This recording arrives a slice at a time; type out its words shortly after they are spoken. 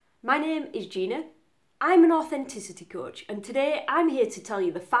My name is Gina. I'm an authenticity coach, and today I'm here to tell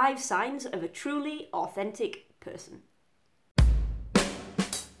you the 5 signs of a truly authentic person.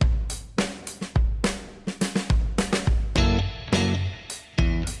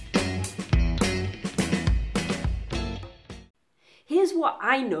 Here's what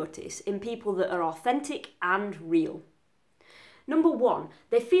I notice in people that are authentic and real. Number 1,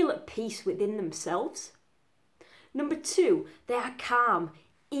 they feel at peace within themselves. Number 2, they are calm,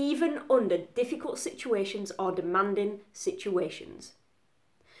 even under difficult situations or demanding situations.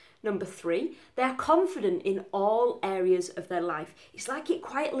 Number 3, they are confident in all areas of their life. It's like it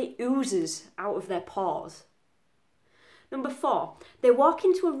quietly oozes out of their pores. Number 4, they walk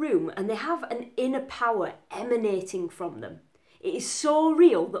into a room and they have an inner power emanating from them. It is so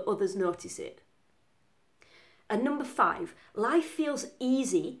real that others notice it. And number 5, life feels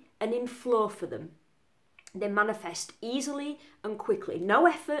easy and in flow for them. They manifest easily and quickly. No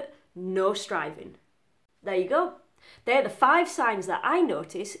effort, no striving. There you go. They're the 5 signs that I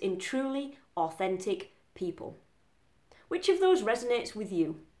notice in truly authentic people. Which of those resonates with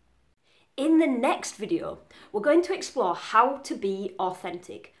you? In the next video, we're going to explore how to be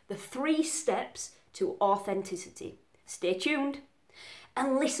authentic, the 3 steps to authenticity. Stay tuned.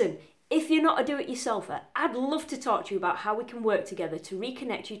 And listen, if you're not a do-it-yourselfer, I'd love to talk to you about how we can work together to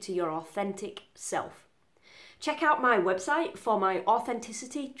reconnect you to your authentic self. Check out my website for my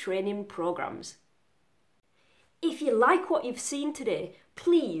authenticity training programs. If you like what you've seen today,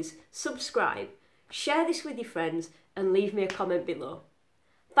 please subscribe, share this with your friends, and leave me a comment below.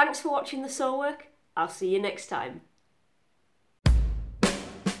 Thanks for watching the soul work. I'll see you next time.